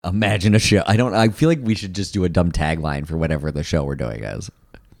Imagine a show. I feel like we should just do a dumb tagline for whatever the show we're doing is.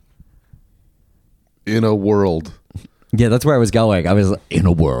 In a world. Yeah, that's where I was going. I was in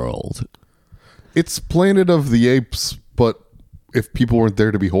a world. It's Planet of the Apes, but if people weren't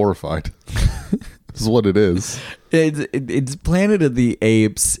there to be horrified. This is what it is. It's Planet of the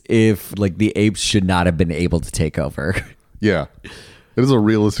Apes if like the apes should not have been able to take over. Yeah. It is a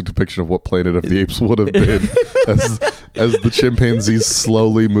realistic depiction of what Planet of the Apes would have been as the chimpanzees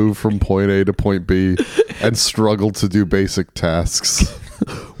slowly move from point A to point B and struggle to do basic tasks.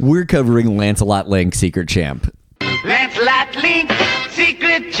 We're covering Lancelot Link, Secret Chimp. Lancelot Link,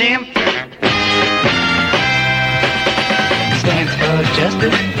 Secret Chimp. Stands for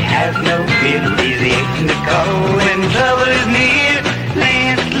justice, he has no fear. He's the ape in the call when trouble is near.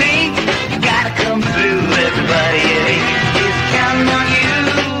 Lance Link, you gotta come through. Everybody at Ape is counting on you.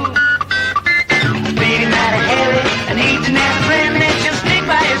 Beating out of heavy, an agent and a friend that you'll stick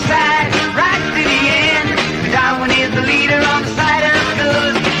by your side right to the end. Darwin is the leader on the side of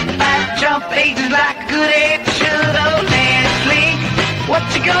good. Fight Trump agents like a good ape should. Oh, Lance Link, what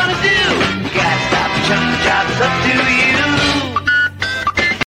you gonna do? You gotta stop Trump, the job's up to you.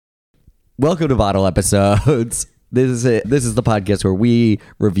 Welcome to Bottle Episodes. This is the podcast where we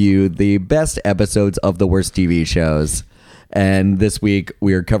review the best episodes of the worst TV shows. And this week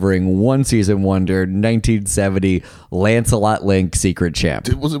we are covering one season wonder, 1970, Lancelot Link, Secret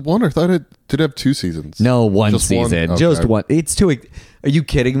Chimp. Was it one? I thought it did have 2 seasons. No, one Just season. One? Just Okay. one. It's too... Are you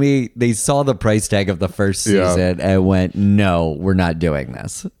kidding me? They saw the price tag of the first season and went, no, we're not doing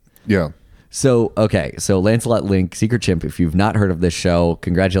this. Yeah. So Lancelot Link, Secret Chimp, if you've not heard of this show,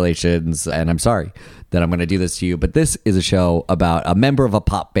 congratulations, and I'm sorry that I'm going to do this to you, but this is a show about a member of a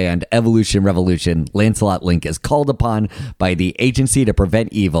pop band, Evolution Revolution. Lancelot Link is called upon by the Agency to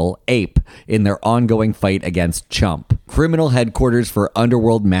Prevent Evil, APE, in their ongoing fight against Chump, criminal headquarters for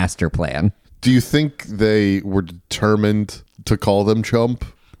Underworld Master Plan. Do you think they were determined to call them Chump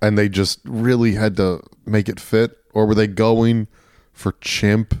and they just really had to make it fit? Or were they going for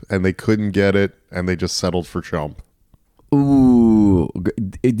Chimp and they couldn't get it and they just settled for Chump? Ooh. Do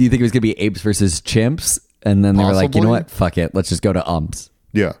you think it was going to be apes versus chimps? And then they were like, you know what? Fuck it. Let's just go to umps.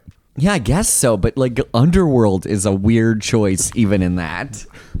 Yeah. Yeah, I guess so. But like Underworld is a weird choice even in that.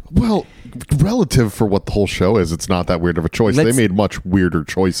 Well, relative for what the whole show is, it's not that weird of a choice. They made much weirder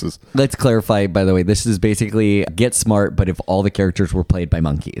choices. Let's clarify, by the way, this is basically Get Smart, but if all the characters were played by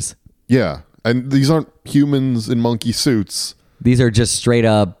monkeys. Yeah. And these aren't humans in monkey suits. These are just straight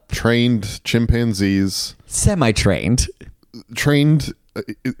up... Trained chimpanzees. Semi-trained. Trained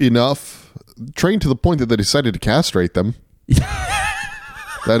enough. Trained to the point that they decided to castrate them.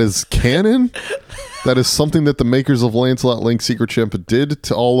 That is canon. That is something that the makers of Lancelot Link Secret Chimp did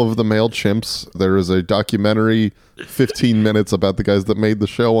to all of the male chimps. There is a documentary, 15 minutes, about the guys that made the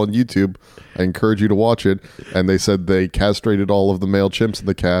show on YouTube. I encourage you to watch it. And they said they castrated all of the male chimps in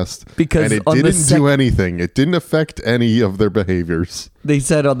the cast. Because and it didn't do anything. It didn't affect any of their behaviors. They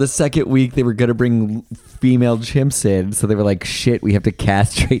said on the second week they were going to bring female chimps in. So they were like, shit, we have to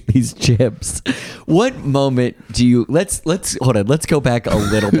castrate these chimps. What moment do you... Let's hold on. Let's go back a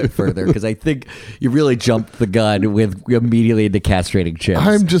little bit further because I think you really jumped the gun with immediately into castrating chimps.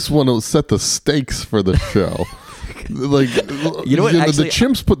 I just want to set the stakes for the show. Like, you know what? Actually, the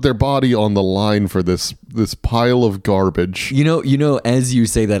chimps put their body on the line for this pile of garbage. You know, as you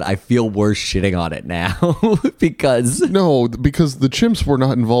say that, I feel worse shitting on it now because the chimps were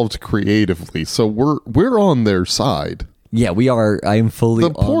not involved creatively, so we're on their side. Yeah, we are. I am fully.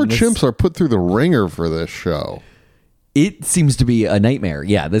 The poor chimps are put through the ringer for this show. It seems to be a nightmare.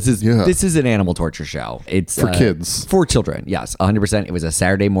 Yeah, this is an animal torture show. It's for kids, for children. Yes, 100%. It was a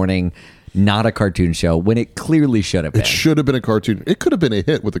Saturday morning, not a cartoon show when it clearly should have been. It should have been a cartoon. It could have been a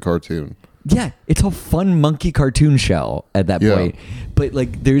hit with a cartoon. Yeah, it's a fun monkey cartoon show at that point. But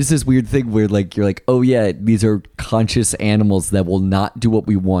like, there's this weird thing where like you're like, oh yeah, these are conscious animals that will not do what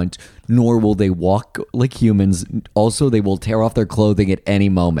we want, nor will they walk like humans. Also, they will tear off their clothing at any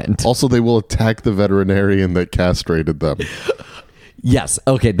moment. Also, they will attack the veterinarian that castrated them. Yes.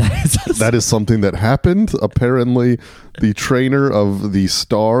 Okay. That is something that happened. Apparently, the trainer of the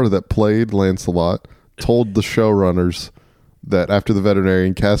star that played Lancelot told the showrunners that after the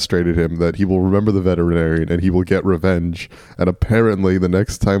veterinarian castrated him, that he will remember the veterinarian and he will get revenge. And apparently, the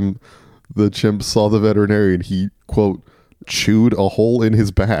next time the chimp saw the veterinarian, he, quote, chewed a hole in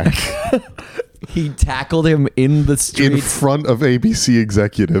his back. He tackled him in the street. In front of ABC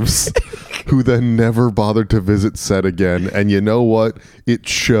executives. Who then never bothered to visit set again. And you know what? It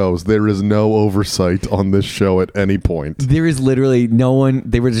shows. There is no oversight on this show at any point. There is literally no one.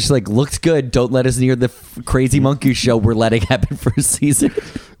 They were just like, looks good. Don't let us near the crazy monkey show we're letting happen for a season.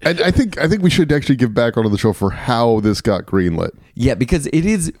 And I think we should actually give background on the show for how this got greenlit. Yeah, because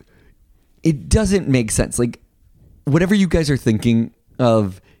it doesn't make sense. Like, whatever you guys are thinking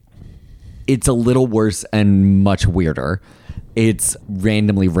of, it's a little worse and much weirder. It's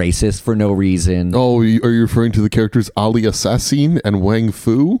randomly racist for no reason. Oh, are you referring to the characters Ali Assassin and Wang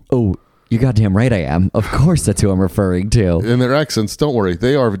Fu? Oh, you're goddamn right I am. Of course that's who I'm referring to. And their accents, don't worry,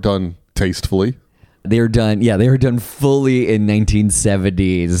 they are done tastefully. They were done fully in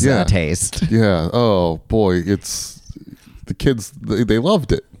 1970s taste. Yeah. Oh boy, it's the kids. They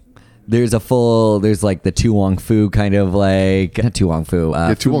loved it. There's like the Tu Wong Fu kind of like not Tu Wong Fu.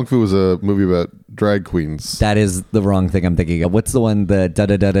 Tu Wong Fu was a movie about drag queens. That is the wrong thing I'm thinking of. What's the one? The da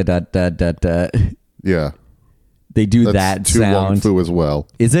da da da da da da da. Yeah. They do That's that Tu sound. Wong Fu as well.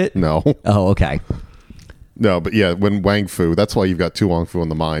 Is it? No. Oh, okay. No, but yeah, when Wang Fu, that's why you've got Tu Wong Fu in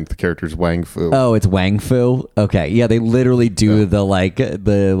the mind. The character's Wang Fu. Oh, it's Wang Fu. Okay, yeah, they literally do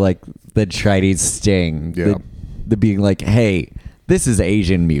the Chinese sting. Yeah. The being like, hey, this is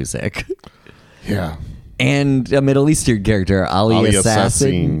Asian music. Yeah. And a Middle Eastern character, Ali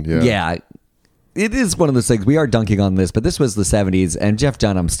Assassin. Yeah. It is one of those things. We are dunking on this, but this was the 70s, and Jeff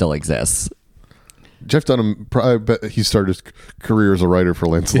Dunham still exists. Jeff Dunham, I bet he started his career as a writer for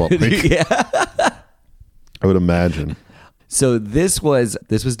Lancelot. Yeah. I would imagine. So this was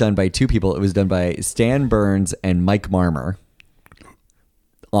done by two people. It was done by Stan Burns and Mike Marmer.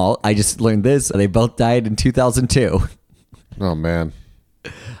 I just learned this. They both died in 2002. Oh man.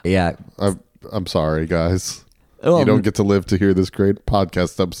 Yeah. I'm sorry, guys. Well, you don't get to live to hear this great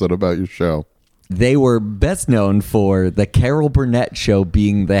podcast episode about your show. They were best known for the Carol Burnett Show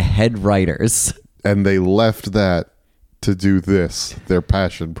being the head writers. And they left that to do this, their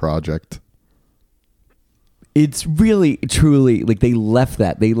passion project. It's really, truly, like, they left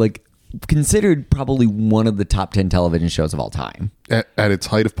that. They, like, considered probably one of the top 10 television shows of all time. At its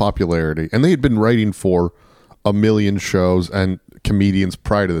height of popularity. And they had been writing for a million shows and comedians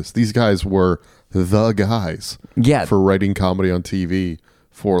prior to this. These guys were the guys for writing comedy on TV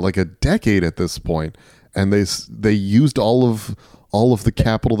for like a decade at this point. And they used all of the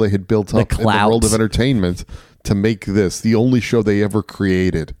capital they had built up in the world of entertainment to make this the only show they ever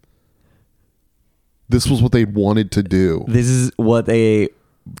created. This was what they wanted to do. This is what they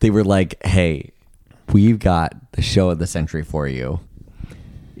were like, hey, we've got the show of the century for you.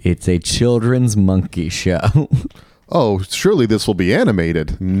 It's a children's monkey show. Oh, surely this will be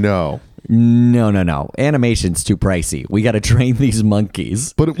animated. No. Animation's too pricey. We got to train these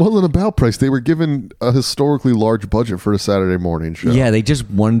monkeys. But it wasn't about price. They were given a historically large budget for a Saturday morning show. Yeah, they just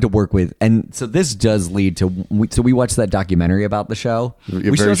wanted to work with. And so this does lead to... So we watched that documentary about the show.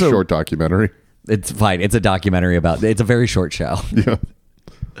 A very short documentary. It's fine. It's a documentary about... It's a very short show. Yeah.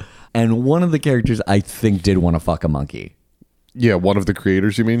 And one of the characters, I think, did want to fuck a monkey. Yeah, one of the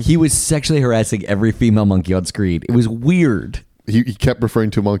creators, you mean? He was sexually harassing every female monkey on screen. It was weird. He kept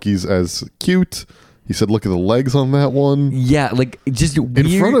referring to monkeys as cute. He said, look at the legs on that one. Yeah, like, just weird.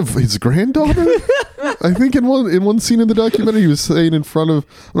 In front of his granddaughter? I think in one scene in the documentary, he was saying in front of...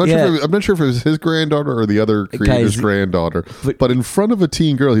 I'm not sure if it was his granddaughter or the other creator's granddaughter. But in front of a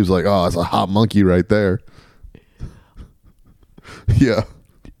teen girl, he was like, oh, it's a hot monkey right there. Yeah.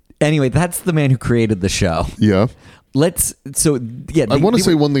 Anyway, that's the man who created the show. Yeah. I want to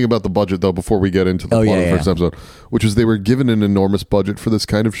say one thing about the budget, though, before we get into the plot of the first episode, which is they were given an enormous budget for this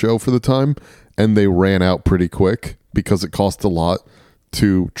kind of show for the time, and they ran out pretty quick because it cost a lot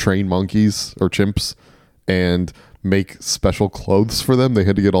to train monkeys or chimps and make special clothes for them. They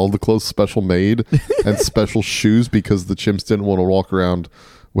had to get all the clothes special made and special shoes because the chimps didn't want to walk around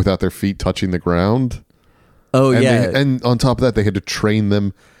without their feet touching the ground. Oh, yeah. And on top of that, they had to train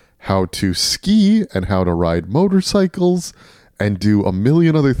them how to ski and how to ride motorcycles and do a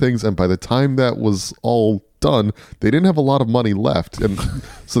million other things. And by the time that was all done, they didn't have a lot of money left. And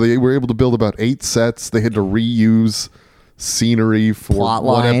so they were able to build about 8 sets. They had to reuse scenery for plot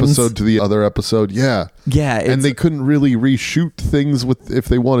one lines. episode to the other episode. Yeah. Yeah. And they couldn't really reshoot things if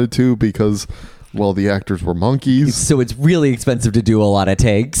they wanted to because, well, the actors were monkeys. So it's really expensive to do a lot of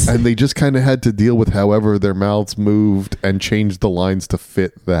takes. And they just kind of had to deal with however their mouths moved and change the lines to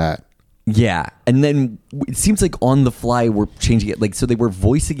fit that. Yeah. And then it seems like on the fly we're changing it. Like, so they were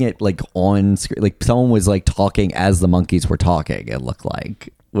voicing it like on screen. Like someone was like talking as the monkeys were talking, it looked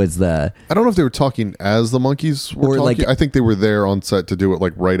like. I don't know if they were talking as the monkeys were talking. Like, I think they were there on set to do it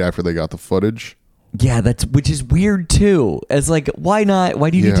like right after they got the footage. Yeah, which is weird too. As like, why not? Why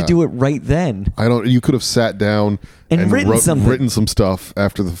do you need to do it right then? You could have sat down and written some stuff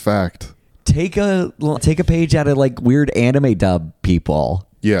after the fact. Take a page out of like weird anime dub people.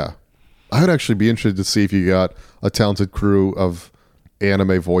 Yeah. I would actually be interested to see if you got a talented crew of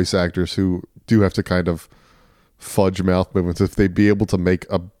anime voice actors who do have to kind of fudge mouth movements, if they'd be able to make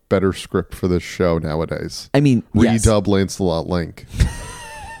a better script for this show nowadays. I mean, yes. Redub Lancelot Link.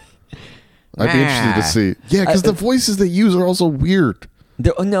 I'd be interested to see. Yeah, because the voices they use are also weird.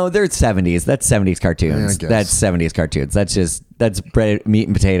 No, they're 70s. That's 70s cartoons. Yeah, that's 70s cartoons. That's bread, meat,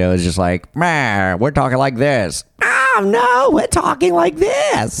 and potatoes. Just like, we're talking like this. Oh, no, we're talking like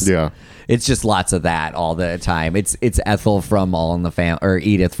this. Yeah. It's just lots of that all the time. It's Ethel from All in the Family, or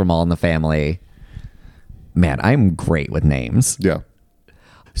Edith from All in the Family. Man, I'm great with names. Yeah.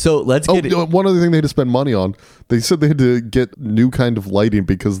 So let's get one other thing they had to spend money on. They said they had to get new kind of lighting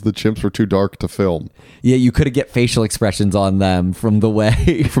because the chimps were too dark to film. Yeah, you could have get facial expressions on them from the way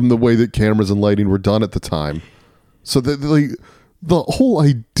that cameras and lighting were done at the time. So the whole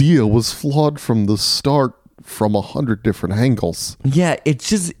idea was flawed from the start from 100 different angles. Yeah,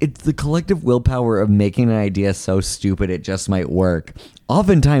 it's the collective willpower of making an idea so stupid it just might work.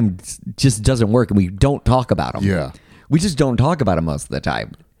 Oftentimes just doesn't work, and we don't talk about them. Yeah. We just don't talk about them most of the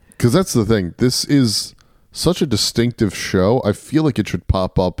time. Because that's the thing. This is such a distinctive show. I feel like it should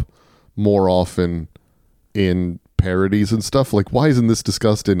pop up more often in parodies and stuff. Like, why isn't this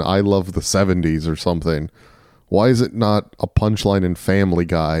discussed in I Love the 70s or something? Why is it not a punchline in Family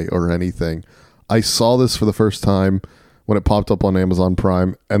Guy or anything? I saw this for the first time when it popped up on Amazon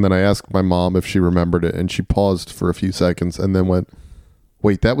Prime, and then I asked my mom if she remembered it, and she paused for a few seconds and then went,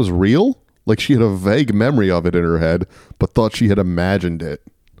 wait, that was real? Like, she had a vague memory of it in her head, but thought she had imagined it.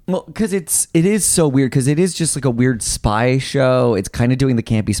 Well, because it is so weird, because it is just like a weird spy show. It's kind of doing the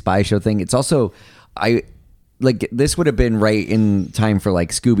campy spy show thing. It's also, this would have been right in time for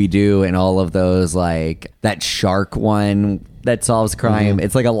like Scooby-Doo and all of those, like that shark one that solves crime.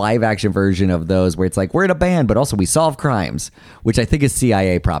 It's like a live action version of those where it's like, we're in a band, but also we solve crimes, which I think is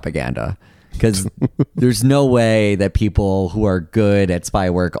CIA propaganda. Because there's no way that people who are good at spy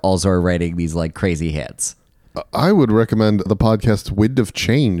work also are writing these like crazy hits. I would recommend the podcast Wind of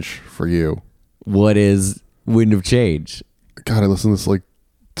Change for you. What is Wind of Change? God, I listened to this like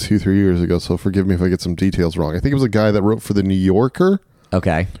 2-3 years ago, so forgive me if I get some details wrong. I think it was a guy that wrote for The New Yorker.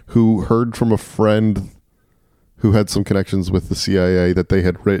 Okay. Who heard from a friend who had some connections with the CIA that they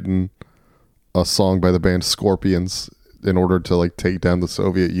had written a song by the band Scorpions in order to like take down the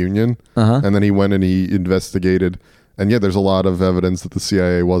Soviet Union. And then he went and he investigated. And yeah, there's a lot of evidence that the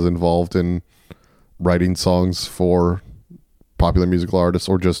CIA was involved in writing songs for popular musical artists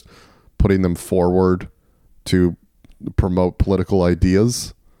or just putting them forward to promote political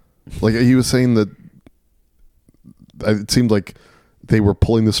ideas. Like he was saying that it seemed like they were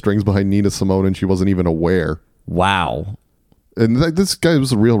pulling the strings behind Nina Simone and she wasn't even aware. Wow. And this guy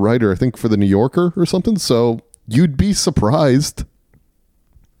was a real writer, I think, for The New Yorker or something. So you'd be surprised.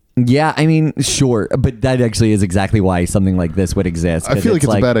 Yeah, I mean, sure. But that actually is exactly why something like this would exist. I feel like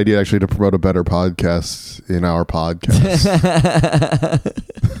it's a bad idea, actually, to promote a better podcast in our podcast.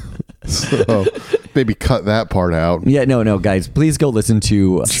 So maybe cut that part out. Yeah, no, guys, please go listen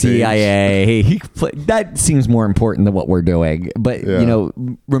to CIA. That seems more important than what we're doing. But,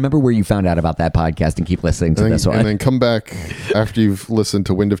 remember where you found out about that podcast and keep listening to this one. And then come back after you've listened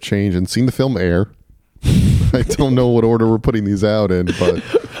to Wind of Change and seen the film Air. I don't know what order we're putting these out in, but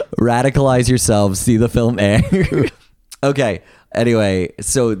radicalize yourselves, see the film Air. Okay. Anyway,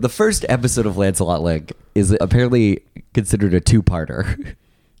 so the first episode of Lancelot Link is apparently considered a two-parter.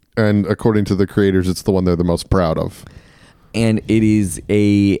 And according to the creators, it's the one they're the most proud of. And it is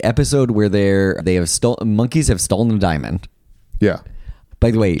a episode where monkeys have stolen a diamond. Yeah.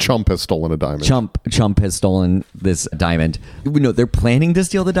 By the way, Chimp has stolen a diamond. Chimp has stolen this diamond. No, they're planning to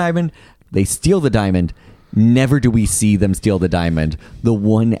steal the diamond. They steal the diamond. Never do we see them steal the diamond. The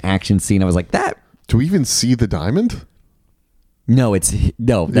one action scene, I was like, that. Do we even see the diamond? No, that's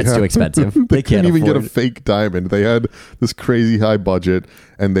too expensive. They couldn't even get a fake diamond. They had this crazy high budget,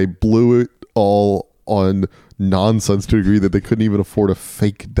 and they blew it all on nonsense to a degree that they couldn't even afford a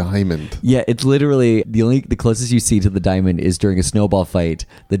fake diamond. Yeah, it's literally the closest you see to the diamond is during a snowball fight.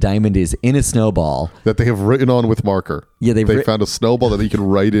 The diamond is in a snowball that they have written on with marker. Yeah, they found a snowball that you can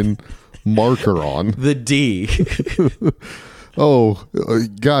write in marker on. The D. Oh,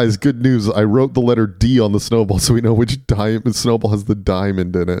 guys, good news. I wrote the letter D on the snowball so we know which snowball has the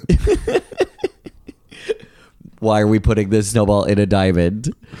diamond in it. Why are we putting this snowball in a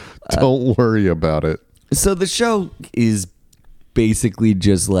diamond? Don't worry about it. So the show is basically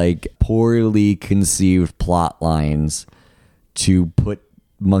just like poorly conceived plot lines to put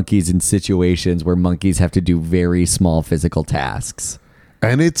monkeys in situations where monkeys have to do very small physical tasks.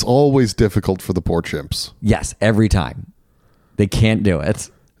 And it's always difficult for the poor chimps. Yes, every time. They can't do it.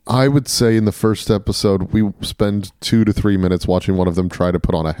 I would say in the first episode, we spend 2 to 3 minutes watching one of them try to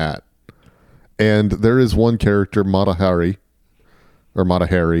put on a hat. And there is one character, Mata Hari,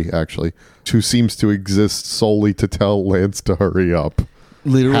 actually, who seems to exist solely to tell Lance to hurry up.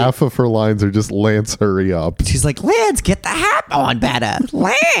 Literally. Half of her lines are just, Lance, hurry up. She's like, Lance, get the hat on better.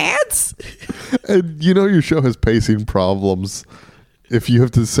 Lance! And you know your show has pacing problems if you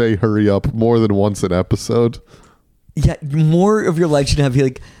have to say hurry up more than once an episode. Yeah, more of your life should have be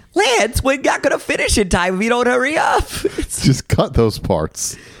like, Lance, we're not going to finish in time if you don't hurry up. Just cut those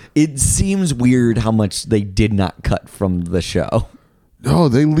parts. It seems weird how much they did not cut from the show. No,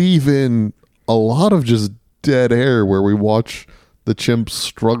 they leave in a lot of just dead air where we watch the chimps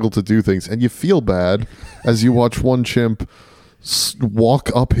struggle to do things. And you feel bad as you watch one chimp walk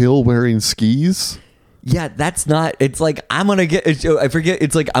uphill wearing skis. Yeah, that's not, it's like, I'm going to get, I forget,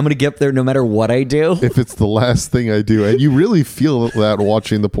 it's like, I'm going to get there no matter what I do. If it's the last thing I do. And you really feel that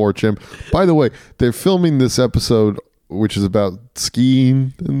watching the poor chimp. By the way, they're filming this episode, which is about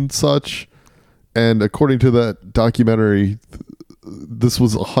skiing and such. And according to that documentary, this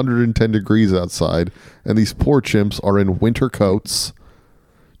was 110 degrees outside. And these poor chimps are in winter coats,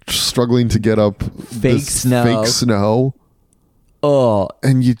 struggling to get up Fake snow. Oh,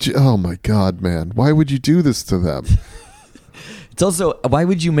 and oh my God, man. Why would you do this to them? It's also, why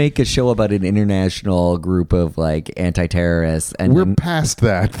would you make a show about an international group of like anti-terrorists? And we're past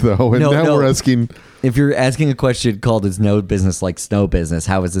that though. And now we're asking. If you're asking a question called "Is no business like snow business?"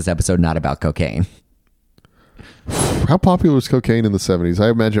 How is this episode not about cocaine? How popular was cocaine in the 70s? I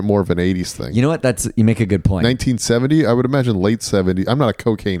imagine more of an 80s thing. You know what? You make a good point. 1970? I would imagine late 70s. I'm not a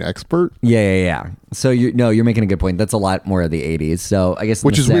cocaine expert. Yeah. So you're making a good point. That's a lot more of the 80s. So I guess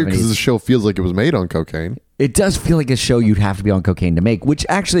which is 70s, weird because the show feels like it was made on cocaine. It does feel like a show you'd have to be on cocaine to make. Which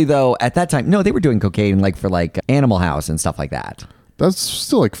actually, though, at that time, no, they were doing cocaine like for like Animal House and stuff like that. That's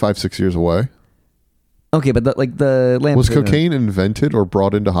still like 5-6 years away. Okay, but was cocaine invented or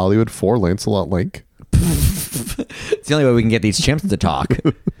brought into Hollywood for Lancelot Link? It's the only way we can get these chimps to talk.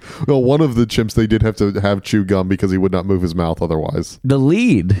 Well, one of the chimps, they did have to have chew gum because he would not move his mouth otherwise. The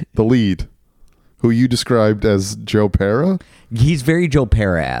lead, who you described as Joe Pera. He's very Joe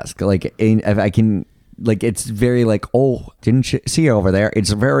Pera-esque. Like, if I can, like, it's very like, oh, didn't you see over there?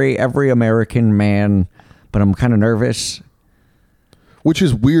 It's very every American man, but I'm kind of nervous. Which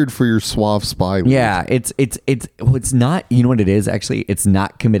is weird for your suave spy lead. Yeah, it's not, you know what it is, actually? It's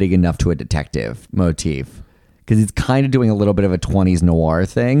not committing enough to a detective motif. Because he's kind of doing a little bit of a 20s noir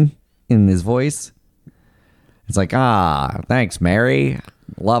thing in his voice. It's like, thanks, Mary.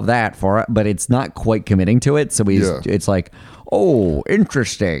 Love that for it. But it's not quite committing to it. So it's like, oh,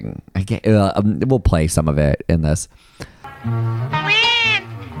 interesting. We'll play some of it in this. Lance,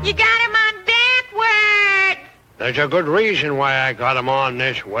 you got him on backward. There's a good reason why I got him on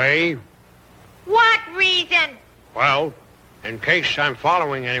this way. What reason? Well, in case I'm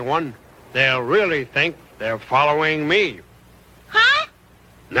following anyone, they'll really think they're following me. Huh?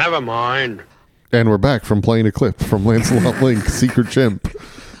 Never mind. And we're back from playing a clip from Lancelot Link, Secret Chimp.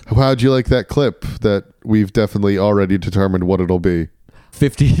 How'd you like that clip that we've definitely already determined what it'll be?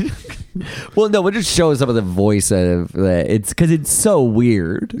 50. Well, no, we'll just show some of the voice of it. It's because it's so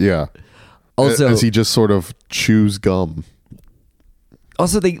weird. Yeah. Also, as he just sort of chews gum.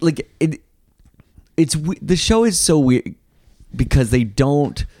 Also, they like it. It's the show is so weird because they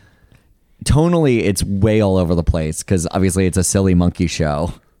don't. Tonally, it's way all over the place because obviously it's a silly monkey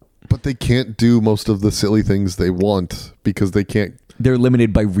show. But they can't do most of the silly things they want because they can't. They're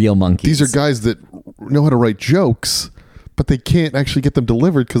limited by real monkeys. These are guys that know how to write jokes, but they can't actually get them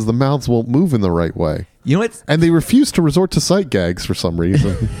delivered because the mouths won't move in the right way. You know what? And they refuse to resort to sight gags for some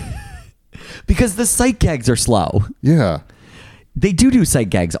reason. Because the sight gags are slow. Yeah. They do sight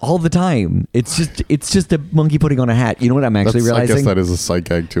gags all the time. It's just a monkey putting on a hat. You know what I'm actually realizing? I guess that is a sight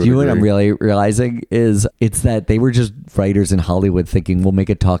gag too. Do you know what I'm really realizing is it's that they were just writers in Hollywood thinking we'll make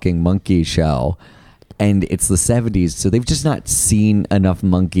a talking monkey show, and it's the 70s, so they've just not seen enough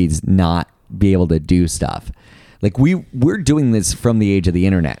monkeys not be able to do stuff. Like we're doing this from the age of the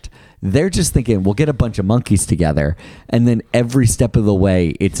internet. They're just thinking we'll get a bunch of monkeys together, and then every step of the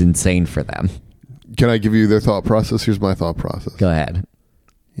way it's insane for them. Can I give you their thought process? Here's my thought process. Go ahead.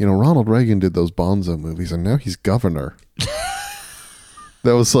 You know, Ronald Reagan did those Bonzo movies, and now he's governor.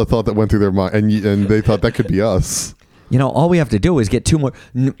 That was a thought that went through their mind, and they thought that could be us. You know, all we have to do is get 2 more.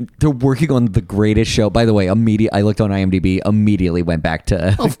 They're working on the greatest show. By the way, I looked on IMDb, immediately went back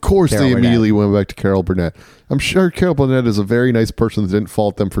to. Of course, Carol they Burnett. immediately went back to Carol Burnett. I'm sure Carol Burnett is a very nice person that didn't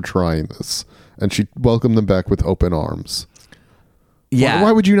fault them for trying this, and she welcomed them back with open arms. Yeah.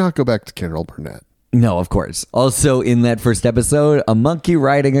 Why would you not go back to Carol Burnett? No, of course. Also, in that first episode, a monkey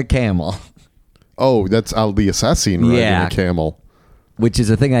riding a camel, Oh, that's Al the Assassin riding Yeah. a camel. which is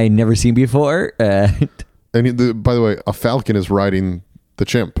a thing I had never seen before. And by the way, a falcon is riding the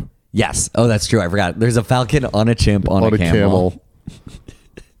chimp Yes. Oh, that's true. I forgot. There's a falcon on a chimp on a camel.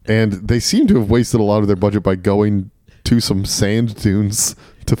 And they seem to have wasted a lot of their budget by going to some sand dunes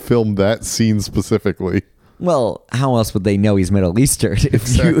to film that scene specifically. Well, how else would they know he's Middle Eastern?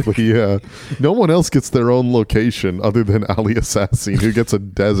 Exactly, yeah. No one else gets their own location other than Ali Assassin, who gets a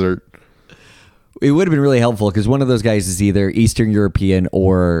desert. It would have been really helpful because one of those guys is either Eastern European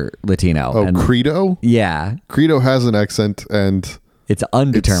or Latino. Oh, and Credo? yeah, Credo has an accent, and it's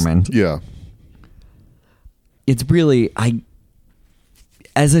undetermined. yeah. It's really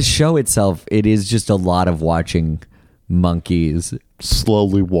as a show itself, it is just a lot of watching monkeys.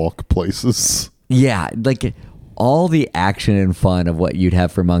 Slowly walk places. Yeah, like all the action and fun of what you'd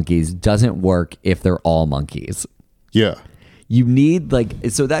have for monkeys doesn't work if they're all monkeys. Yeah. You need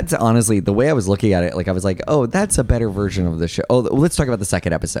so that's honestly the way I was looking at it. Like I was like, oh, that's a better version of the show. Oh, let's talk about the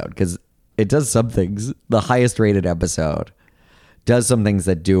second episode because it does some things. The highest rated episode does some things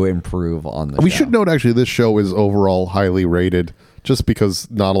that do improve on the show. We should note, actually, this show is overall highly rated just because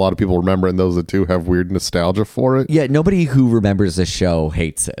not a lot of people remember, and those that do have weird nostalgia for it. Yeah, nobody who remembers this show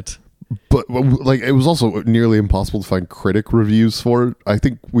hates it. But like, it was also nearly impossible to find critic reviews for it. I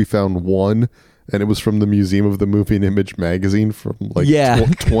think we found one, and it was from the Museum of the Movie and Image magazine from like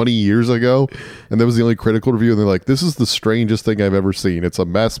 20 years ago. And that was the only critical review. And they're like, this is the strangest thing I've ever seen. It's a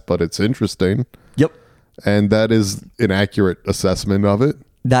mess, but it's interesting. Yep. And that is an accurate assessment of it.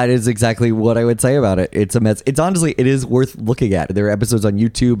 That is exactly what I would say about it. It's a mess. It's honestly, it is worth looking at. There are episodes on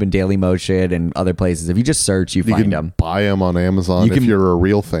YouTube and Daily Motion and other places. If you just search, you You find can them. buy them on Amazon You if can- you're a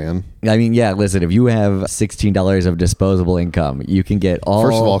real fan. I mean, yeah, listen, if you have $16 of disposable income, you can get all...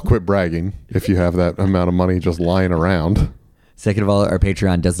 First of all, quit bragging if you have that amount of money just lying around. Second of all, our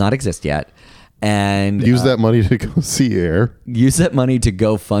Patreon does not exist yet. And Use that money to go see air. use that money to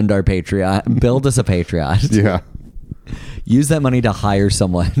go fund our Patreon. Build us a Patreon. Yeah. Use that money to hire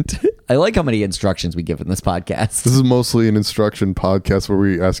someone. I like how many instructions we give in this podcast. This is mostly an instruction podcast where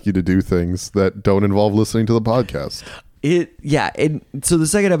we ask you to do things that don't involve listening to the podcast. So the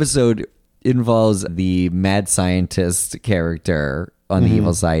second episode involves the mad scientist character on the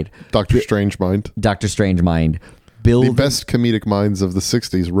evil side, Dr. Strangemind. Dr. Strangemind. The best comedic minds of the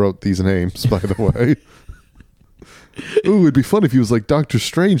 60s wrote these names, by the way. Ooh, it'd be fun if he was like Dr.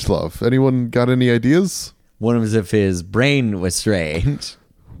 Strangelove. Anyone got any ideas? One of his brain was strange.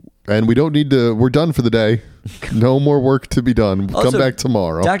 And we don't need to, we're done for the day. No more work to be done. Also, Come back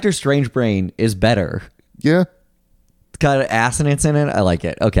tomorrow. Dr. Strange Brain is better. Yeah. It's got assonance in it. I like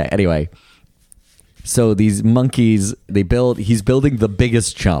it. Okay, anyway. So these monkeys, he's building the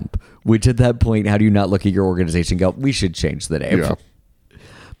biggest chump, which at that point, how do you not look at your organization and go, we should change the name? Yeah.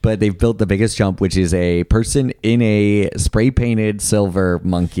 But they've built the biggest chump, which is a person in a spray painted silver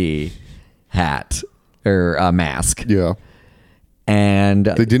monkey hat or mask. Yeah. And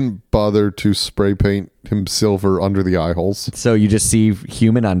They didn't bother to spray paint him silver under the eye holes. so you just see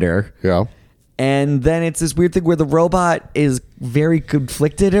human under. Yeah. And then it's this weird thing where the robot is very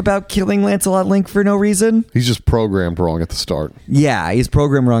conflicted about killing Lancelot Link for no reason. He's just programmed wrong at the start. Yeah, he's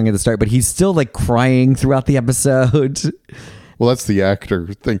programmed wrong at the start, but he's still like crying throughout the episode. Well, that's the actor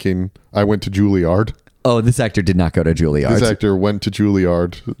thinking, I went to Juilliard. Oh, this actor did not go to Juilliard. This actor went to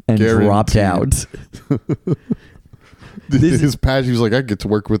Juilliard. and dropped Guaranteed. out. His passion, he was like, I get to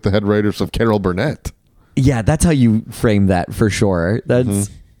work with the head writers of Carol Burnett. Yeah, that's how you frame that for sure. That's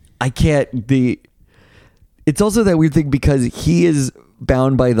I can't it's also that weird thing because he is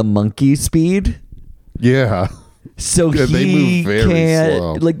bound by the monkey speed. Yeah. So Yeah, they he move very can't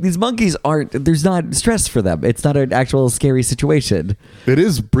slow. like these monkeys there's not stress for them. It's not an actual scary situation. It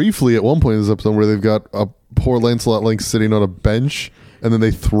is briefly at one point in this episode where they've got a poor Lancelot Link sitting on a bench, and then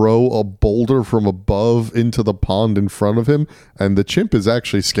they throw a boulder from above into the pond in front of him, and the chimp is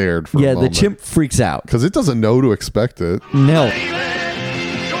actually scared for a Yeah, the moment. chimp freaks out. Because it doesn't know to expect it. No.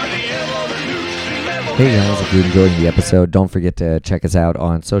 Hey guys, if you enjoyed the episode, don't forget to check us out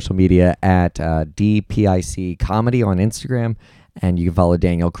on social media at DPIC Comedy on Instagram, and you can follow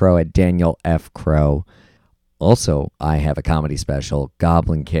Daniel Crow at Daniel F. Crow. Also, I have a comedy special,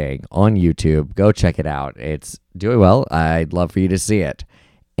 Goblin King, on YouTube. Go check it out. It's doing well. I'd love for you to see it.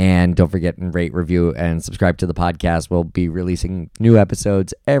 And don't forget to rate, review, and subscribe to the podcast. We'll be releasing new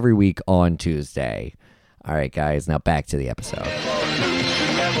episodes every week on Tuesday. All right, guys, now back to the episode.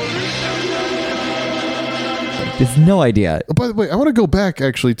 There's no idea. By the way, I want to go back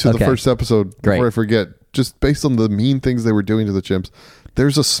actually to Okay. the first episode before Great. I forget. Just based on the mean things they were doing to the chimps,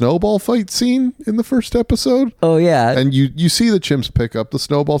 there's a snowball fight scene in the first episode. Oh, yeah. And you see the chimps pick up the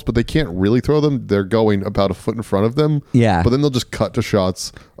snowballs, but they can't really throw them. They're going about a foot in front of them. Yeah. But then they'll just cut to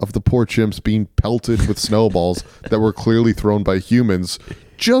shots of the poor chimps being pelted with snowballs that were clearly thrown by humans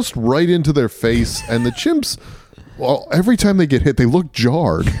just right into their face. And the chimps, well, every time they get hit, they look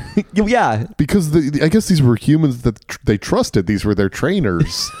jarred. Yeah. Because I guess these were humans that they trusted. These were their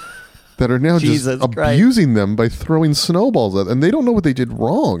trainers. That are now Jesus just Christ. abusing them by throwing snowballs at them. And they don't know what they did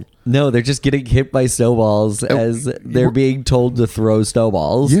wrong. No, they're just getting hit by snowballs as they're being told to throw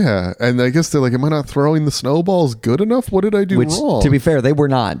snowballs. Yeah, and I guess they're like, am I not throwing the snowballs good enough? What did I do Which, wrong? to be fair, they were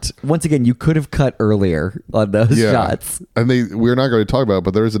not. Once again, you could have cut earlier on those shots. And we're not going to talk about it,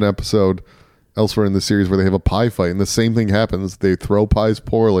 but there is an episode elsewhere in the series where they have a pie fight, and the same thing happens. They throw pies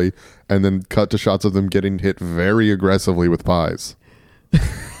poorly, and then cut to shots of them getting hit very aggressively with pies.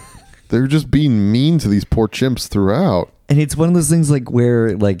 They're just being mean to these poor chimps throughout. And it's one of those things like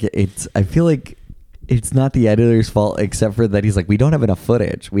where like I feel like it's not the editor's fault except for that he's like, we don't have enough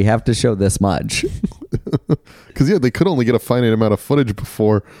footage. We have to show this much. Because they could only get a finite amount of footage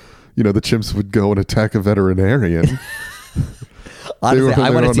before, the chimps would go and attack a veterinarian. Honestly, I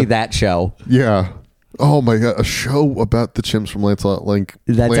want to see that show. Yeah. Oh my God, a show about the chimps from Lancelot Link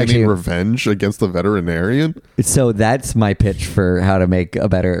planning revenge against the veterinarian? So that's my pitch for how to make a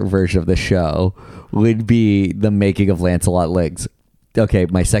better version of the show would be the making of Lancelot Links. Okay,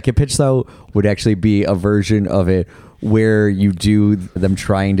 my second pitch, though, would actually be a version of it where you do them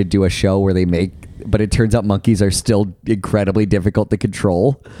trying to do a show where they make, but it turns out monkeys are still incredibly difficult to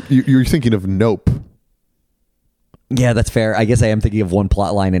control. You're thinking of Nope. Yeah, that's fair. I guess I am thinking of one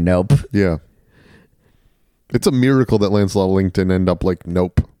plot line in Nope. Yeah. It's a miracle that Lancelot Link didn't end up like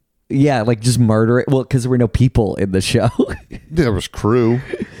Nope. Yeah, like just murder it. Well, because there were no people in the show. There was crew.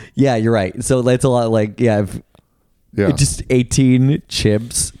 Yeah, you're right. So Lancelot, like, just 18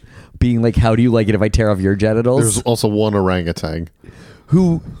 chimps being like, how do you like it if I tear off your genitals? There's also one orangutan.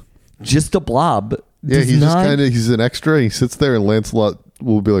 Who, just a blob. Yeah, he's an extra. He sits there and Lancelot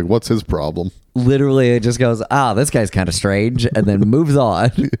will be like, what's his problem? Literally, it just goes, this guy's kind of strange, and then moves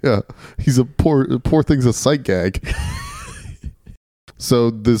on. Yeah, he's a poor thing's a sight gag.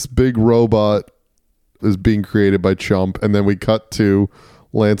 So this big robot is being created by Chimp, and then we cut to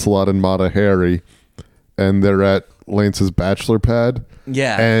Lancelot and Mata Hari, and they're at Lance's bachelor pad.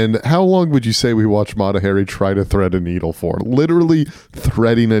 Yeah. And how long would you say we watched Mata Hari try to thread a needle for? Literally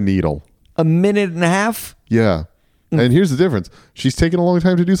threading a needle. A minute and a half? Yeah. And here's the difference. She's taking a long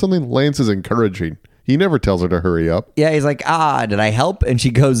time to do something. Lance is encouraging. He never tells her to hurry up. Yeah, he's like, did I help? And she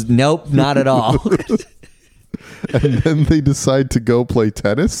goes, nope, not at all. And then they decide to go play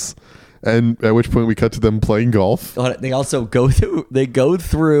tennis. And at which point we cut to them playing golf. They also go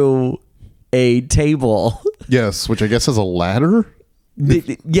through a table. Yes, which I guess has a ladder.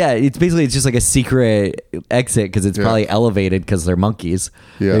 It's just like a secret exit because it's probably elevated because they're monkeys.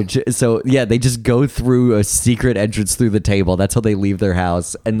 Yeah. They just go through a secret entrance through the table. That's how they leave their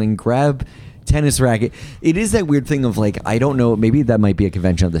house and then grab tennis racket. It is that weird thing of like, I don't know, maybe that might be a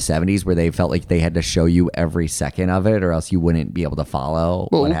convention of the 70s where they felt like they had to show you every second of it or else you wouldn't be able to follow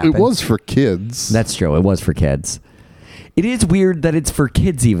what happened. It was for kids. That's true. It was for kids. It is weird that it's for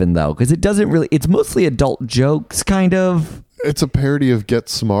kids even though because it doesn't really, it's mostly adult jokes kind of. It's a parody of Get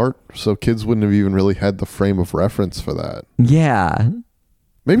Smart, so kids wouldn't have even really had the frame of reference for that. Yeah.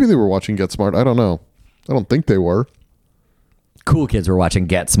 Maybe they were watching Get Smart. I don't know. I don't think they were. Cool kids were watching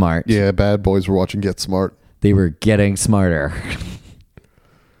Get Smart. Yeah, bad boys were watching Get Smart. They were getting smarter.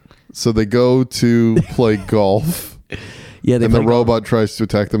 So they go to play golf. Yeah, and the robot tries to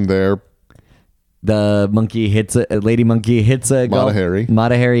attack them there. The monkey hits a lady monkey hits a Mata Hari.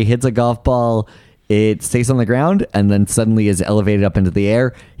 Mata Hari hits a golf ball. It stays on the ground and then suddenly is elevated up into the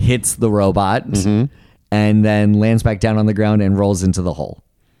air, hits the robot, and then lands back down on the ground and rolls into the hole.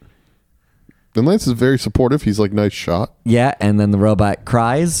 And Lance is very supportive. He's like, nice shot. Yeah, and then the robot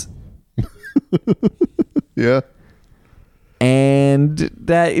cries. Yeah. And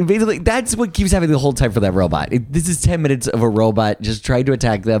that basically that's what keeps happening the whole time for that robot. This is 10 minutes of a robot just trying to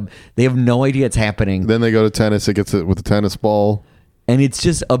attack them. They have no idea it's happening. Then they go to tennis. It gets it with a tennis ball. And it's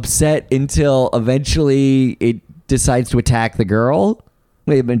just upset until eventually it decides to attack the girl.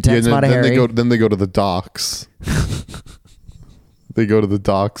 Then they go to the docks. They go to the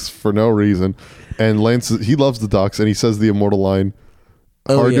docks for no reason. And Lance, he loves the docks, and he says the immortal line,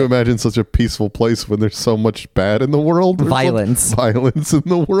 hard to imagine such a peaceful place when there's so much bad in the world. Violence in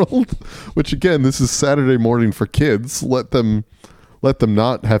the world. Which, again, this is Saturday morning for kids. Let them let them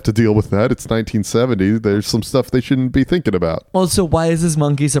not have to deal with that. It's 1970. There's some stuff they shouldn't be thinking about. Well, so why is this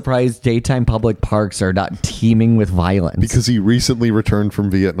monkey surprised daytime public parks are not teeming with violence? Because he recently returned from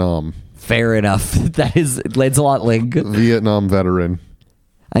Vietnam. Fair enough. That is Lancelot Link. Vietnam veteran.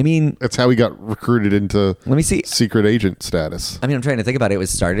 I mean, That's how he got recruited into let me see. secret agent status. I mean, I'm trying to think about it. It was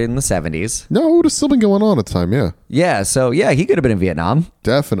started in the 70s. No, it would have still been going on at the time, yeah. Yeah, so yeah, he could have been in Vietnam.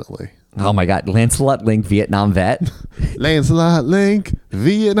 Definitely. Oh my God, Lancelot Link, Vietnam vet. Lancelot Link,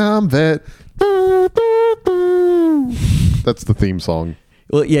 Vietnam vet. That's the theme song.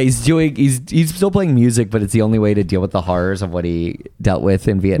 Well, yeah, he's still playing music, but it's the only way to deal with the horrors of what he dealt with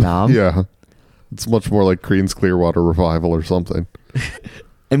in Vietnam. Yeah. It's much more like Creedence Clearwater Revival or something.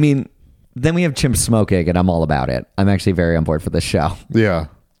 I mean, then we have Chimp smoking, and I'm all about it. I'm actually very on board for this show. Yeah.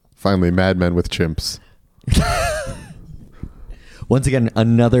 Finally, Mad Men with chimps. Once again,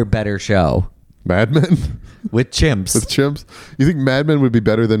 another better show Mad Men? with chimps. With chimps? You think Mad Men would be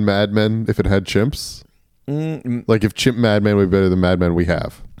better than Mad Men if it had chimps? Like if Chimp Mad Men would be better than Mad Men we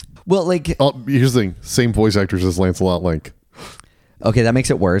have? Well, like, Oh, here's the thing. Same voice actors as Lancelot Link. okay, that makes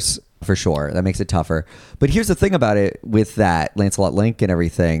it worse for sure. That makes it tougher. But here's the thing about it with that Lancelot Link and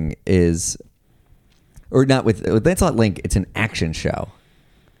everything is, or not with Lancelot Link, it's an action show.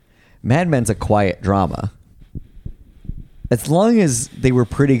 Mad Men's a quiet drama. As long as they were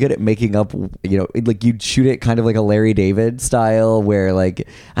pretty good at making up, like you'd shoot it kind of like a Larry David style where, like,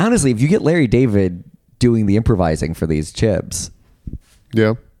 honestly, if you get Larry David doing the improvising for these chips,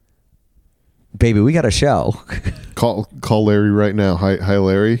 Yeah. baby, we got a show. Call Larry right now. Hi,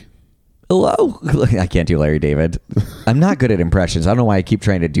 Larry. Hello? I can't do Larry David. I'm not good at impressions. I don't know why I keep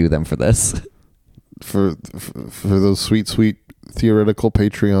trying to do them for this. For those sweet theoretical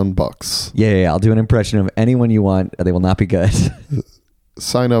Patreon bucks. Yeah, I'll do an impression of anyone you want. They will not be good.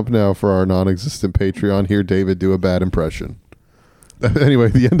 Sign up now for our non-existent Patreon. Hear David do a bad impression. Anyway,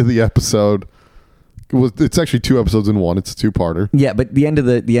 the end of the episode was, it's actually 2 episodes in one. It's a 2-parter. Yeah, but the end of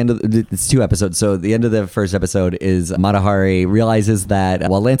it's 2 episodes. So the end of the first episode is Mata Hari realizes that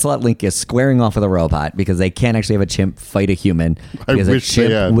while Lancelot Link is squaring off with a robot because they can't actually have a chimp fight a human because a wish they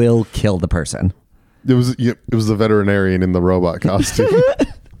chimp had. will kill the person. It was the veterinarian in the robot costume.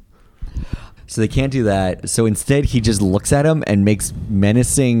 So they can't do that. So instead, he just looks at him and makes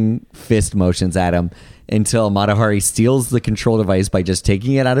menacing fist motions at him until Mata Hari steals the control device by just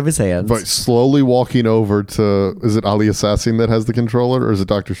taking it out of his hands. But slowly walking over to, is it Ali Assassin that has the controller, or is it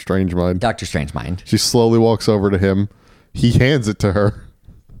Dr. Strangemind? Dr. Strange-Mind. She slowly walks over to him. He hands it to her.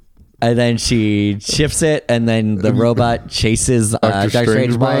 And then she shifts it, and then the robot chases Dr.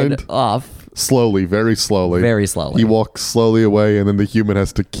 Strange-Mind off. Slowly, very slowly. Very slowly. He walks slowly away, and then the human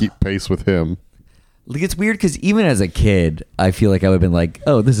has to keep pace with him. Like, it's weird because even as a kid, I feel like I would have been like,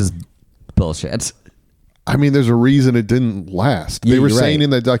 oh, this is bullshit. I mean, there's a reason it didn't last. Yeah, They were you're saying right. in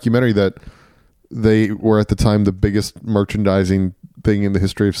that documentary that they were at the time the biggest merchandising thing in the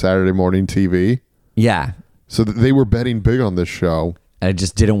history of Saturday morning TV. Yeah. So they were betting big on this show. And it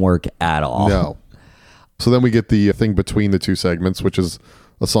just didn't work at all. No. So then we get the thing between the 2 segments, which is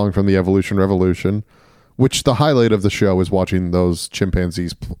a song from the Evolution Revolution, which the highlight of the show is watching those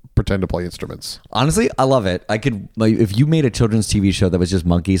chimpanzees pretend to play instruments. Honestly, I love it. I could, like, if you made a children's TV show that was just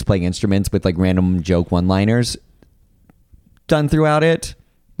monkeys playing instruments with like random joke one-liners done throughout it,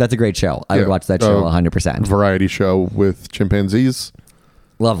 that's a great show. I would watch that show 100%. Variety show with chimpanzees.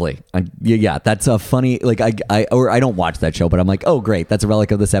 Lovely. Yeah, that's a funny, like, I don't watch that show, but I'm like, oh, great. That's a relic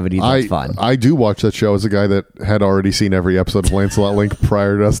of the 70s. That's fun. I do watch that show as a guy that had already seen every episode of Lancelot Link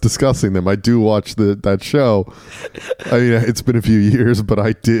prior to us discussing them. I do watch that show. I mean, it's been a few years, but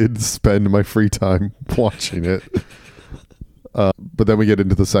I did spend my free time watching it. But then we get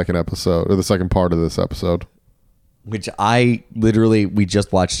into the second episode, or the second part of this episode. Which we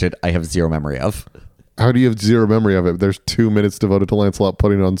just watched it. I have zero memory of. How do you have zero memory of it? There's 2 minutes devoted to Lancelot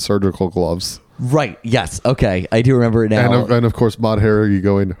putting on surgical gloves. Right. Yes. Okay. I do remember it now. And of course, Mata Hari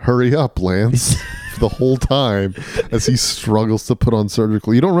going, hurry up, Lance, the whole time as he struggles to put on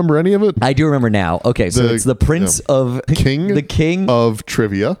surgical. You don't remember any of it? I do remember now. Okay. So it's the Prince of... the King of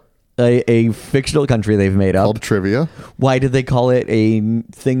Trivia. A fictional country they've made up. Called Trivia. Why did they call it a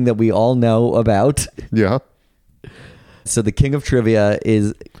thing that we all know about? Yeah. So the King of Trivia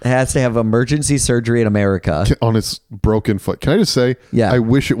has to have emergency surgery in America. On his broken foot. Can I just say, Yeah. I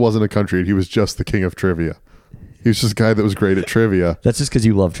wish it wasn't a country and he was just the King of Trivia. He was just a guy that was great at trivia. That's just because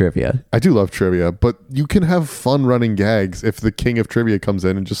you love trivia. I do love trivia, but you can have fun running gags if the King of Trivia comes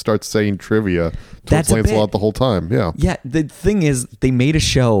in and just starts saying trivia towards That's a Lancelot bit. the whole time. Yeah. Yeah, the thing is, they made a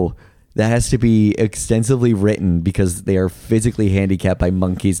show that has to be extensively written because they are physically handicapped by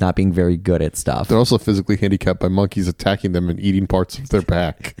monkeys not being very good at stuff. They're also physically handicapped by monkeys attacking them and eating parts of their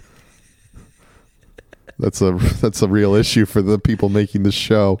back. That's a real issue for the people making the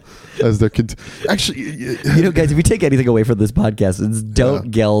show, as they're actually. You know, guys, if you take anything away from this podcast, it's don't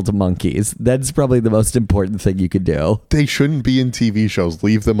geld monkeys. That's probably the most important thing you could do. They shouldn't be in TV shows.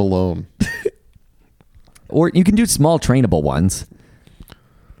 Leave them alone. Or you can do small trainable ones.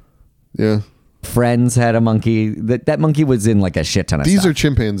 Yeah. Friends had a monkey. That monkey was in like a shit ton of These stuff. are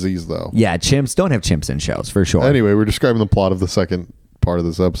chimpanzees, though. Yeah, chimps. Don't have chimps in shows, for sure. Anyway, we're describing the plot of the second part of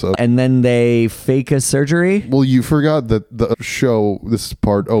this episode. And then they fake a surgery. Well, you forgot that the show, this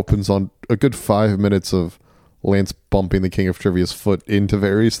part opens on a good 5 minutes of Lance bumping the King of Trivia's foot into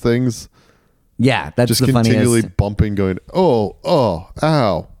various things. Yeah, that's Just the continually funniest. bumping, going, oh,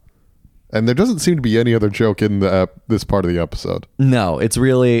 ow. And there doesn't seem to be any other joke in this part of the episode. No, it's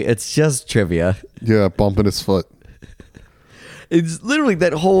just trivia. Yeah, bumping his foot. It's literally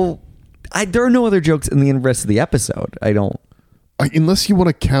that whole. There are no other jokes in the rest of the episode. Unless you want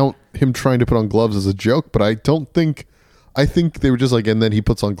to count him trying to put on gloves as a joke, but I think they were just like, and then he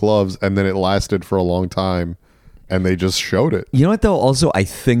puts on gloves, and then it lasted for a long time, and they just showed it. You know what though? Also, I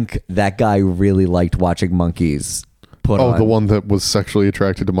think that guy really liked watching monkeys put on. Oh, the one that was sexually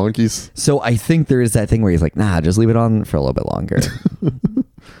attracted to monkeys? So I think there is that thing where he's like, nah, just leave it on for a little bit longer.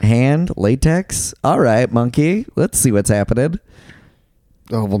 Hand, latex. All right, monkey. Let's see what's happening.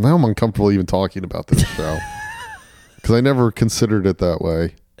 Oh, well, now I'm uncomfortable even talking about this show. Because I never considered it that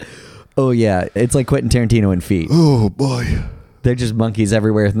way. Oh, yeah. It's like Quentin Tarantino and Feet. Oh, boy. They're just monkeys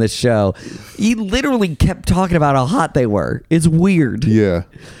everywhere in this show. He literally kept talking about how hot they were. It's weird. Yeah.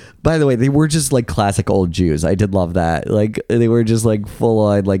 By the way, they were just like classic old Jews. I did love that. Like, they were just like full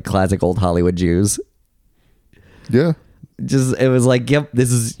on like classic old Hollywood Jews. Yeah. It was like, yep,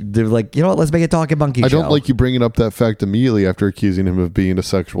 they're like, you know what, let's make a talking monkey show. I don't like you bringing up that fact immediately after accusing him of being a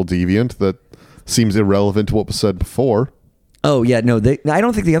sexual deviant. That seems irrelevant to what was said before. Oh, yeah, no, I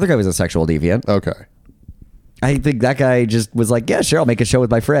don't think the other guy was a sexual deviant. Okay. I think that guy just was like, yeah, sure, I'll make a show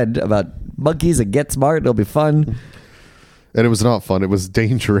with my friend about monkeys and get smart. It'll be fun. And it was not fun. It was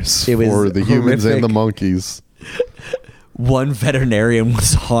dangerous It was for the humans and the horrific. monkeys. One veterinarian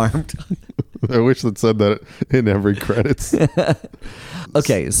was harmed. I wish that said that in every credits.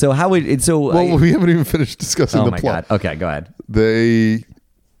 Okay, so how would it? So Well, we haven't even finished discussing oh the my plot. god. Okay, go ahead. They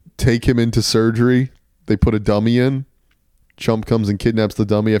take him into surgery. They put a dummy in. Chump comes and kidnaps the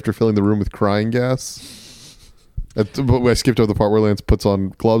dummy after filling the room with crying gas. But I skipped over the part where Lance puts on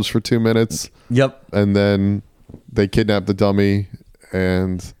gloves for 2 minutes. Yep. And then they kidnap the dummy,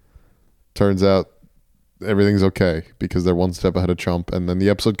 and turns out everything's okay because they're one step ahead of Chump. And then the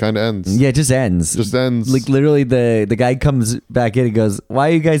episode kind of ends. Yeah, it just ends. Just ends. Like literally, the guy comes back in and goes, "Why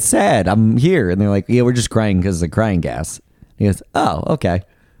are you guys sad? I'm here." And they're like, "Yeah, we're just crying because of the crying gas." He goes, "Oh, okay."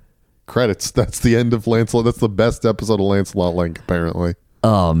 Credits. That's the end of Lancelot. That's the best episode of Lancelot Link, apparently.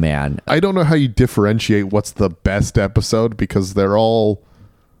 Oh man, I don't know how you differentiate what's the best episode because they're all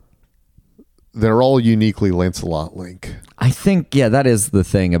uniquely Lancelot Link. I think that is the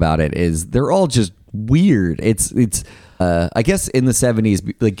thing about it is they're all just weird. It's I guess in the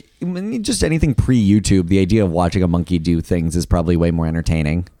 70s, like just anything pre-YouTube, the idea of watching a monkey do things is probably way more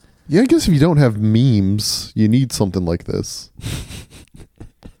entertaining. Yeah, I guess if you don't have memes, you need something like this.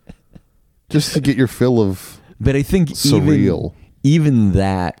 Just to get your fill of But I think surreal. even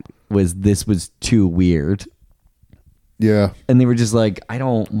that this was too weird. Yeah. And they were just like,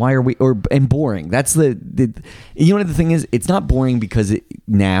 why are we, and boring. That's the you know what the thing is? It's not boring because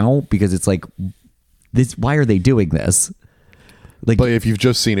it's like, why are they doing this? Like, But if you've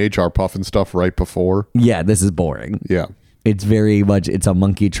just seen HR Puff and stuff right before. yeah, this is boring. Yeah. It's very much, it's a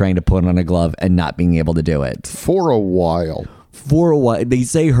monkey trying to put on a glove and not being able to do it. For a while. For a while. They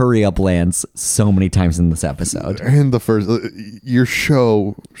say hurry up, Lance, so many times in this episode. And your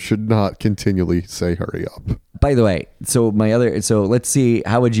show should not continually say hurry up. By the way, so let's see,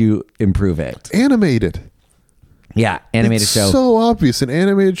 how would you improve it? Animated. Yeah, animated It's show. so obvious. An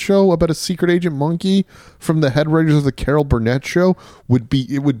animated show about a secret agent monkey from the head writers of the Carol Burnett show would be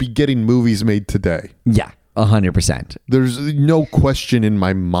getting movies made today. Yeah, 100%. There's no question in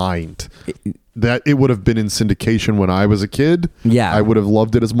my mind that it would have been in syndication when I was a kid. Yeah. I would have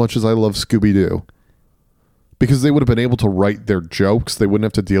loved it as much as I love Scooby-Doo. Because they would have been able to write their jokes. They wouldn't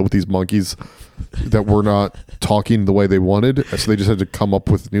have to deal with these monkeys that were not talking the way they wanted. So they just had to come up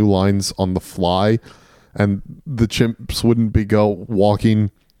with new lines on the fly. And the chimps wouldn't be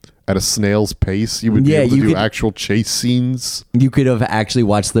walking at a snail's pace. You would be able to do actual chase scenes. You could have actually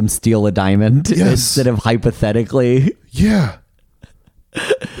watched them steal a diamond Yes. instead of hypothetically. Yeah.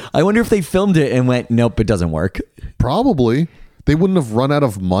 I wonder if they filmed it and went, nope, it doesn't work. Probably. They wouldn't have run out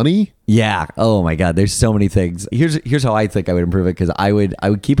of money. Yeah. Oh my God. There's so many things. Here's how I think I would improve it, because I would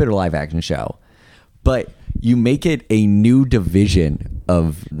keep it a live action show, but you make it a new division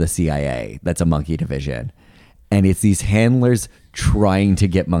of the CIA. That's a monkey division, and it's these handlers trying to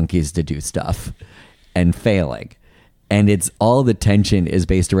get monkeys to do stuff and failing. And it's all the tension is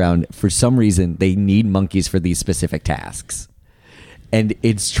based around, for some reason, they need monkeys for these specific tasks. And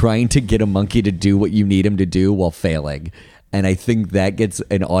it's trying to get a monkey to do what you need him to do while failing. And I think that gets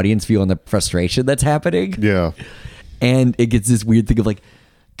an audience view on the frustration that's happening. Yeah. And it gets this weird thing of like,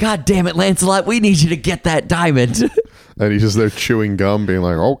 God damn it, Lancelot, we need you to get that diamond. And he's just there chewing gum, being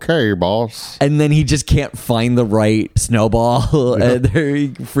like, okay, boss. And then he just can't find the right snowball. And they're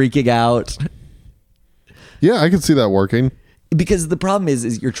freaking out. Yeah, I can see that working. Because the problem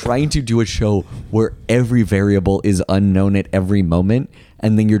is you're trying to do a show where every variable is unknown at every moment,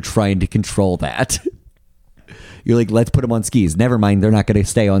 and then you're trying to control that. You're like, let's put him on skis. Never mind, they're not going to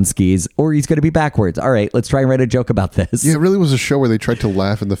stay on skis, or he's going to be backwards. All right, let's try and write a joke about this. Yeah, it really was a show where they tried to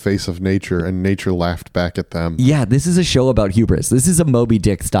laugh in the face of nature, and nature laughed back at them. Yeah, this is a show about hubris. This is a Moby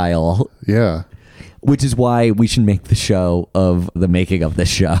Dick style. Yeah. Which is why we should make the show of the making of this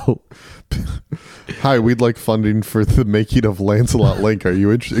show. Hi, we'd like funding for the making of Lancelot Link. Are you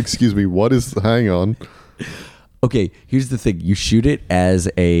excuse me, what is... Hang on. Okay, here's the thing. You shoot it as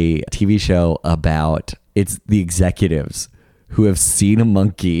a TV show about... It's the executives who have seen a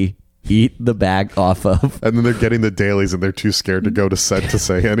monkey eat the bag off of... And then they're getting the dailies and they're too scared to go to set to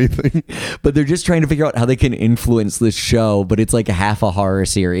say anything. But they're just trying to figure out how they can influence this show, but it's like half a horror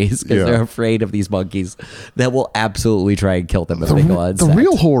series because they're afraid of these monkeys that will absolutely try and kill them if they go on set. The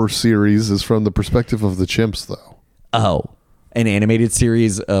real horror series is from the perspective of the chimps, though. Oh, an animated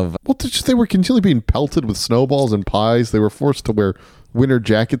series of... Well, they were continually being pelted with snowballs and pies. They were forced to wear winter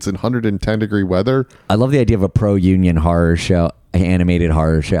jackets in 110-degree weather. I love the idea of a pro-union horror show, animated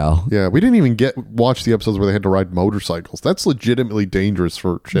horror show. Yeah, we didn't even watch the episodes where they had to ride motorcycles. That's legitimately dangerous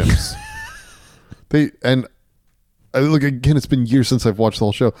for chimps. Look, again, it's been years since I've watched the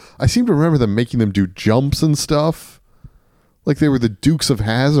whole show. I seem to remember them making them do jumps and stuff. Like they were the Dukes of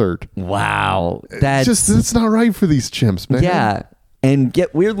Hazzard. Wow. It's not right for these chimps, man. Yeah. And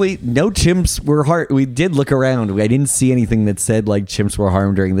yet, weirdly, no chimps were harmed. We did look around. I didn't see anything that said like chimps were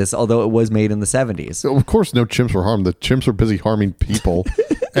harmed during this, although it was made in the 70s. So, of course, no chimps were harmed. The chimps were busy harming people,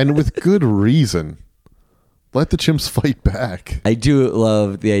 and with good reason. Let the chimps fight back. I do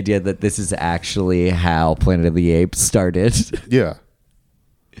love the idea that this is actually how Planet of the Apes started. Yeah.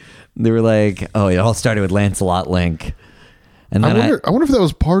 They were like, oh, it all started with Lancelot Link. And then I wonder if that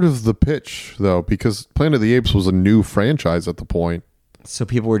was part of the pitch, though, because Planet of the Apes was a new franchise at the point. So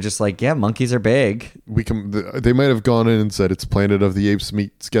people were just like, yeah, monkeys are big. They might have gone in and said, it's Planet of the Apes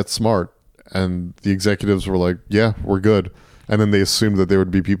meets Get Smart. And the executives were like, yeah, we're good. And then they assumed that there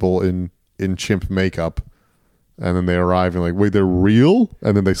would be people in chimp makeup. And then they arrived and like, wait, they're real?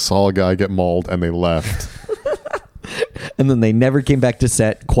 And then they saw a guy get mauled and they left. And then they never came back to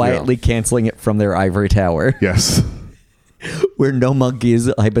set, quietly canceling it from their ivory tower. Yes. Where no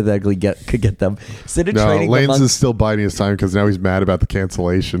monkeys hypothetically could get them. Instead of training Lance is still biding his time because now he's mad about the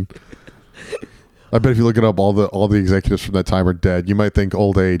cancellation. I bet if you look it up, all the executives from that time are dead. You might think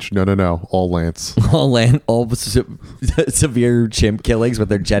old age. No. All Lance. all severe chimp killings with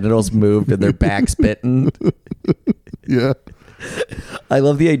their genitals moved and their backs bitten. Yeah. I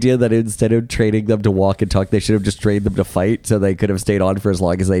love the idea that instead of training them to walk and talk, they should have just trained them to fight so they could have stayed on for as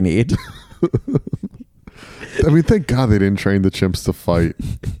long as they need. I mean, thank God they didn't train the chimps to fight,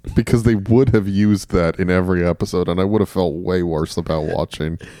 because they would have used that in every episode, and I would have felt way worse about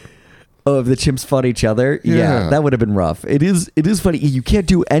watching. Oh, if the chimps fought each other? Yeah. That would have been rough. It is funny. You can't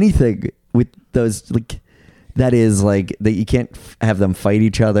do anything with those, like, that is like that. You can't have them fight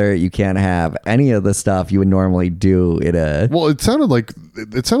each other. You can't have any of the stuff you would normally do in a... Well, it sounded like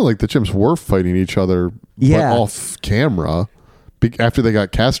the chimps were fighting each other, but off camera. After they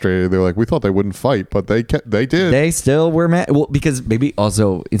got castrated, they were like, we thought they wouldn't fight, but they did. They still were mad. Well, because maybe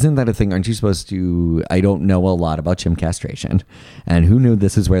also, isn't that a thing? Aren't you supposed to... I don't know a lot about chimp castration. And who knew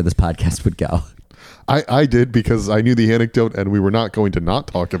this is where this podcast would go? I did, because I knew the anecdote and we were not going to not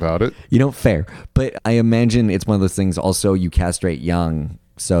talk about it. You know, fair. But I imagine it's one of those things also you castrate young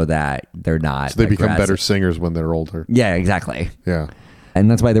so that they're not... So they become better singers when they're older. Yeah, exactly. Yeah. And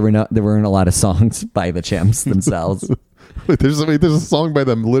that's why there weren't a lot of songs by the chimps themselves. There's a song by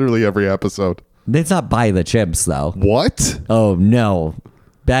them literally every episode. It's not by the chimps, though. What? Oh, no.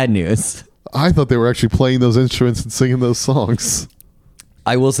 Bad news. I thought they were actually playing those instruments and singing those songs.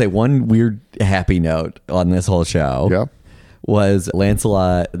 I will say one weird happy note on this whole show. Yeah. was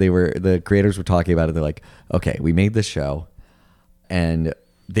Lancelot. The creators were talking about it. They're like, okay, we made this show, and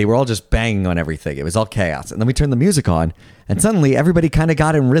they were all just banging on everything. It was all chaos, and then we turned the music on, and suddenly everybody kind of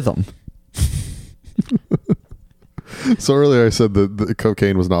got in rhythm. So earlier I said that the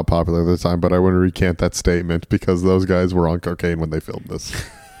cocaine was not popular at the time, but I want to recant that statement because those guys were on cocaine when they filmed this.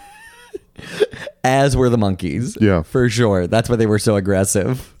 As were the monkeys. Yeah. For sure. That's why they were so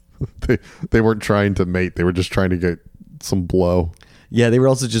aggressive. They weren't trying to mate. They were just trying to get some blow. Yeah, they were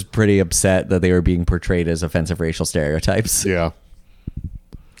also just pretty upset that they were being portrayed as offensive racial stereotypes. Yeah.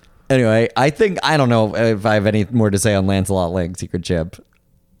 Anyway, I don't know if I have any more to say on Lancelot Link, Secret Chimp.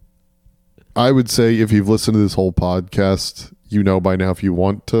 I would say if you've listened to this whole podcast, you know by now if you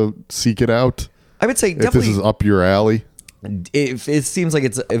want to seek it out. I would say If definitely. this is up your alley. If it seems like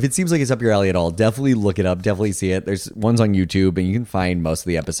it's up your alley at all, definitely look it up. Definitely see it. There's ones on YouTube, and you can find most of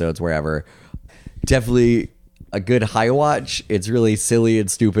the episodes wherever. Definitely a good high watch. It's really silly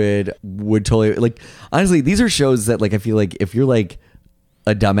and stupid. Would totally like. Honestly, these are shows that like I feel like if you're like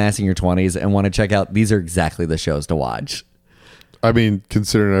a dumbass in your 20s and want to check out, these are exactly the shows to watch. I mean,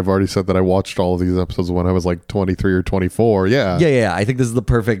 considering I've already said that I watched all of these episodes when I was like 23 or 24. Yeah. Yeah. I think that's the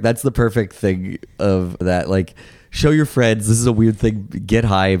perfect thing of that. Like, show your friends. This is a weird thing. Get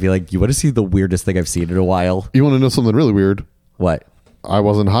high and be like, you want to see the weirdest thing I've seen in a while? You want to know something really weird? What? I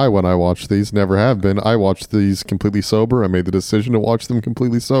wasn't high when I watched these. Never have been. I watched these completely sober. I made the decision to watch them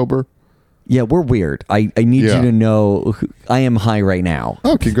completely sober. Yeah, we're weird. I need Yeah. you to know I am high right now.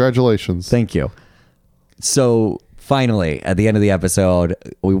 Oh, congratulations. Thank you. So finally, at the end of the episode,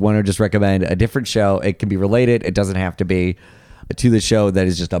 we want to just recommend a different show. It can be related. It doesn't have to be to the show that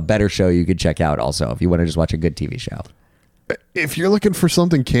is just a better show you could check out also if you want to just watch a good TV show. If you're looking for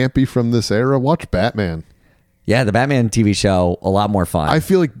something campy from this era, watch Batman. Yeah, the Batman TV show, a lot more fun. I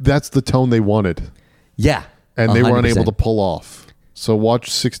feel like that's the tone they wanted. Yeah. And they 100%. were unable to pull off. So watch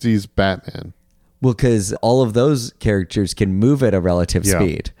 60s Batman. Well, because all of those characters can move at a relative Yeah.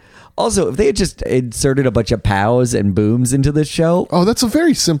 speed. Also, if they had just inserted a bunch of pows and booms into this show, Oh, that's a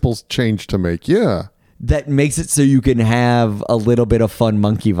very simple change to make. Yeah. that makes it so you can have a little bit of fun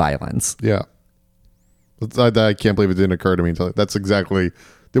monkey violence. Yeah. I can't believe it didn't occur to me until that's exactly.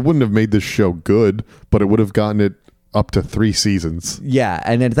 They wouldn't have made this show good, but it would have gotten it up to 3 seasons. Yeah,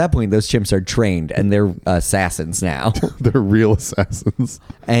 and at that point, those chimps are trained and they're assassins now, They're real assassins.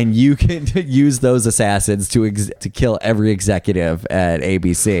 and you can use those assassins to kill every executive at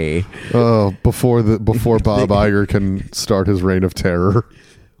ABC. Oh, before Bob Iger can start his reign of terror.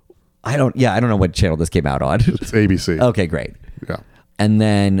 I don't know what channel this came out on. It's ABC. Okay, great. Yeah. And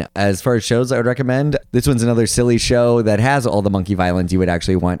then as far as shows I would recommend, this one's another silly show that has all the monkey violence you would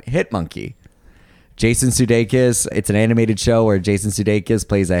actually want. Hit Monkey. Jason Sudeikis. It's an animated show where Jason Sudeikis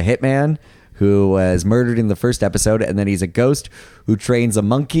plays a hitman who was murdered in the first episode, and then he's a ghost who trains a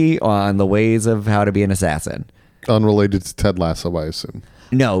monkey on the ways of how to be an assassin. Unrelated to Ted Lasso, I assume.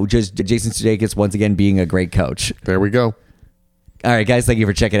 No, just Jason Sudeikis once again being a great coach. There we go. All right, guys, thank you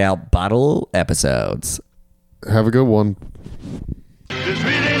for checking out Bottle Episodes. Have a good one. This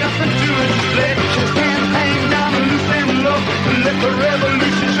really